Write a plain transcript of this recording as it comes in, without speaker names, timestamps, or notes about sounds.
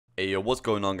Hey yo, what's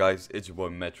going on guys? It's your boy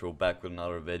Metro back with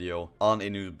another video on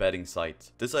a new betting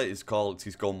site. This site is called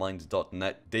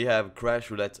csgomines.net. They have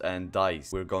crash, roulette and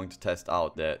dice. We're going to test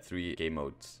out the 3 game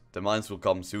modes. The mines will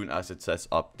come soon as it says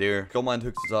up there. SGOmine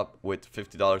hooks us up with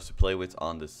 $50 to play with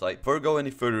on this site. Before we go any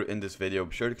further in this video,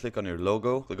 be sure to click on your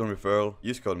logo, click on referral,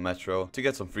 use code Metro to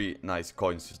get some free nice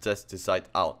coins to test this site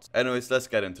out. Anyways, let's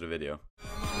get into the video.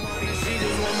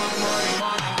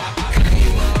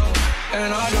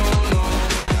 And I don't know.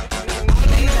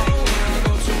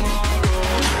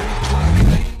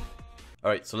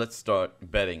 Alright, so let's start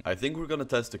betting. I think we're gonna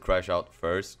test the crash out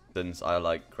first, since I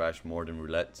like crash more than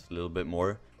roulette, a little bit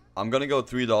more. I'm gonna go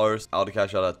 $3 out to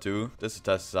cash out at 2, just to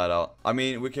test this side out. I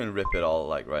mean, we can rip it all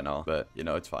like right now, but you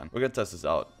know, it's fine. We're gonna test this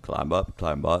out. Climb up,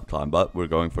 climb up, climb up. We're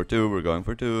going for 2, we're going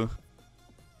for 2.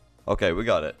 Okay, we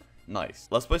got it. Nice.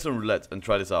 Let's play some roulette and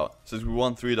try this out. Since we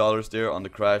won $3 there on the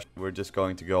crash, we're just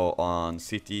going to go on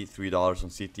CT, $3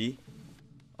 on CT.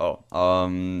 Oh,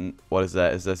 what is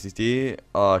that? Is that CT?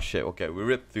 Oh shit, okay, we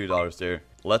ripped $3 there.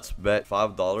 Let's bet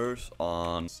 $5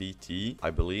 on CT, I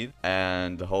believe,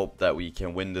 and hope that we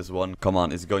can win this one. Come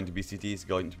on, is it going to be CT? It's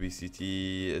going to be CT.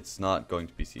 It's not going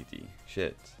to be CT.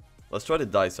 Shit. Let's try the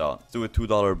dice out. Let's do a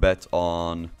 $2 bet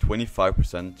on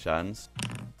 25% chance.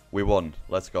 We won.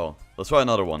 Let's go. Let's try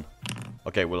another one.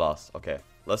 Okay, we lost. Okay.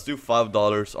 Let's do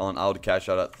 $5 on out cash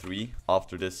out at 3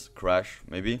 after this crash,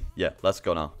 maybe. Yeah, let's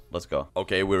go now. Let's go.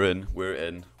 Okay, we're in. We're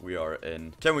in. We are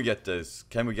in. Can we get this?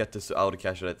 Can we get this out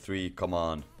cash out at 3? Come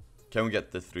on. Can we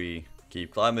get the 3?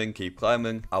 Keep climbing. Keep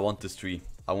climbing. I want this 3.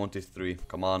 I want this 3.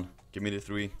 Come on. Give me the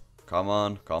 3. Come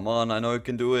on. Come on. I know you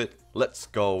can do it. Let's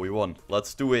go. We won.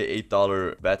 Let's do a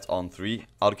 $8 bet on 3.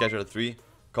 Out cash out at 3.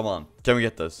 Come on. Can we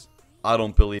get this? I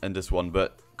don't believe in this one,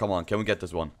 but come on. Can we get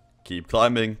this one? Keep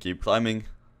climbing, keep climbing.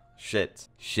 Shit.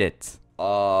 Shit.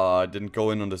 I didn't go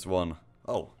in on this one.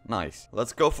 Oh, nice.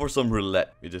 Let's go for some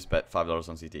roulette. We just bet $5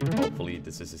 on CT. Hopefully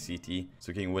this is a CT,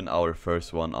 so we can win our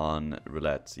first one on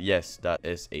roulette. Yes, that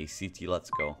is a CT. Let's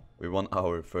go. We won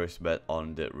our first bet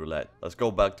on the roulette. Let's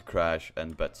go back to crash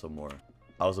and bet some more.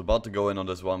 I was about to go in on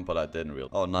this one, but I didn't really.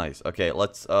 Oh, nice. Okay,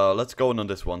 let's go in on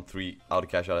this one. 3 out of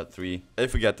cash out at 3.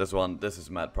 If we get this one, this is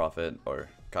mad profit, or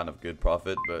kind of good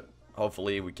profit, but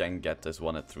hopefully we can get this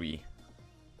one at 3.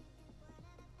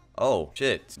 Oh,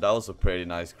 shit. That was a pretty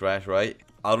nice crash, right?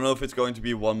 I don't know if it's going to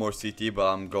be one more CT, but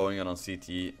I'm going in on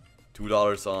CT.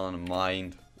 $2 on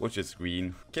mine, which is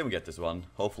green. Can we get this one?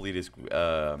 Hopefully this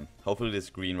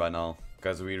green right now,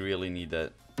 because we really need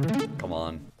that. Come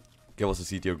on. Give us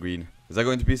a CT or green. Is that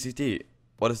going to be a CT?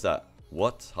 What is that?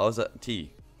 What? How is that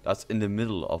T? That's in the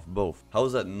middle of both. How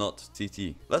is that not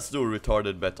CT? Let's do a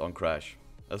retarded bet on crash.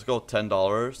 Let's go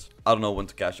 $10. I don't know when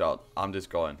to cash out. I'm just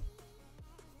going.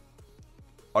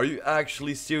 Are you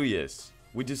actually serious?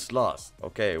 We just lost.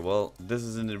 Okay, well, this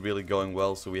isn't really going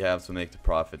well, so we have to make the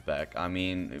profit back. I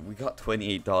mean, we got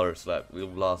 $28 left.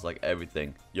 We've lost like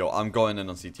everything. Yo, I'm going in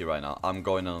on CT right now. I'm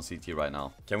going in on CT right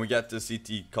now. Can we get the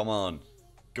CT? Come on.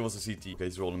 Give us a CT. Okay,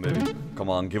 he's rolling, baby. Come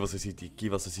on, give us a CT.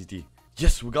 Give us a CT.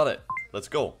 Yes, we got it. Let's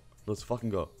go. Let's fucking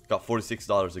go. Got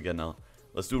 $46 again now.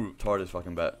 Let's do retarded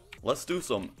fucking bet. Let's do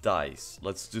some dice.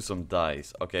 Let's do some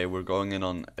dice. Okay, we're going in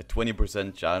on a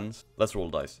 20% chance. Let's roll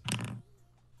dice.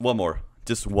 One more.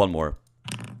 Just one more.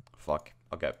 Fuck.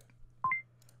 Okay.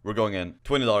 We're going in.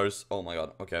 $20. Oh my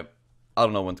god. Okay. I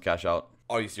don't know when to cash out.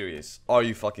 Are you serious? Are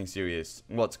you fucking serious?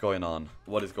 What's going on?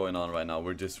 What is going on right now?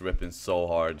 We're just ripping so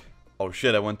hard. Oh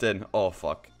shit, I went in. Oh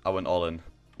fuck. I went all in.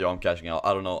 Yo, I'm cashing out.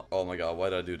 I don't know. Oh my god, why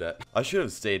did I do that? I should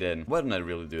have stayed in. Why didn't I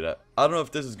really do that? I don't know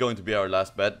if this is going to be our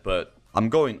last bet, but I'm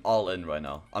going all in right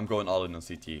now. I'm going all in on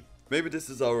CT. Maybe this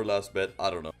is our last bet. I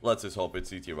don't know. Let's just hope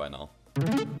it's CT right now.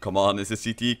 Come on, is it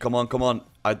CT? Come on, come on.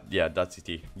 Yeah, that's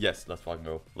CT. Yes, let's fucking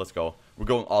go. Let's go. We're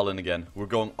going all in again. We're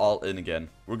going all in again.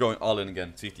 We're going all in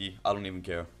again. CT. I don't even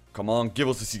care. Come on, give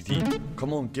us a CT.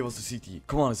 Come on, give us a CT.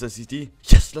 Come on, is that CT?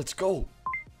 Yes, let's go.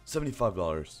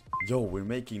 $75. Yo, we're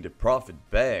making the profit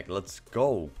back. Let's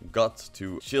go. Got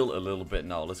to chill a little bit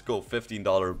now. Let's go.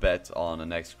 $15 bet on the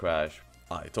next crash.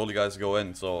 I told you guys to go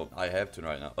in, so I have to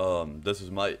right now. This is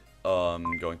my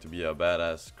going to be a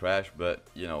badass crash, but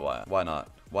you know why? Why not?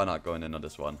 Why not going in on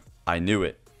this one? I knew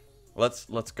it.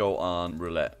 Let's go on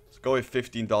roulette. Let's go with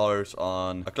 $15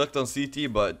 on. I clicked on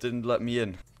CT, but it didn't let me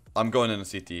in. I'm going in a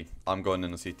CT. I'm going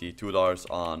in a CT. $2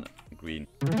 on green.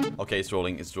 Okay, it's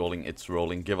rolling. It's rolling. It's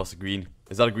rolling. Give us a green.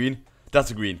 Is that a green?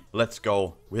 That's a green. Let's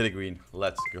go. We hit a green.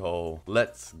 Let's go.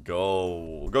 Let's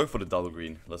go. We're going for the double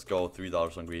green. Let's go.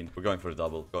 $3 on green. We're going for the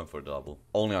double. Going for the double.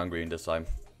 Only on green this time.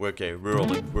 We're okay. We're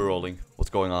rolling. We're rolling. What's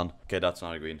going on? Okay, that's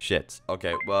not a green. Shit.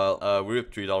 Okay, well, we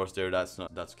ripped $3 there. That's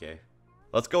okay.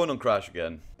 Let's go in on crash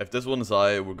again. If this one is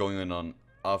high, we're going in on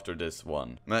after this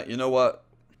one. Man, you know what?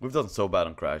 We've done so bad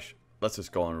on crash. Let's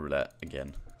just go on roulette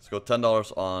again. Let's go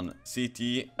 $10 on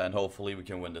CT and hopefully we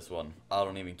can win this one. I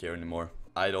don't even care anymore.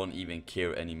 I don't even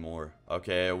care anymore.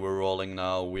 Okay, we're rolling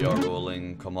now. We are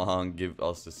rolling. Come on, give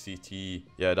us the CT.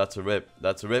 Yeah, that's a rip.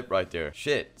 That's a rip right there.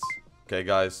 Shit. Okay,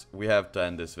 guys, we have to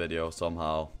end this video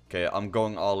somehow. Okay, I'm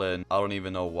going all in. I don't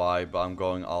even know why, but I'm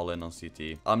going all in on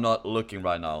CT. I'm not looking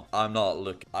right now. I'm not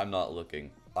looking.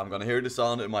 I'm gonna hear the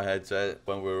sound in my headset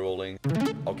when we're rolling.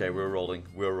 Okay, we're rolling.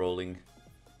 We're rolling.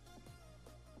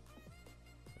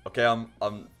 Okay, I'm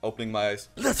opening my eyes.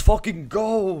 Let's fucking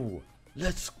go!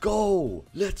 Let's go!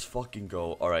 Let's fucking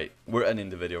go. Alright, we're ending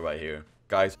the video right here.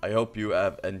 Guys, I hope you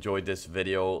have enjoyed this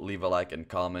video. Leave a like and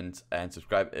comment and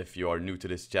subscribe if you are new to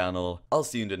this channel. I'll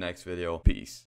see you in the next video. Peace.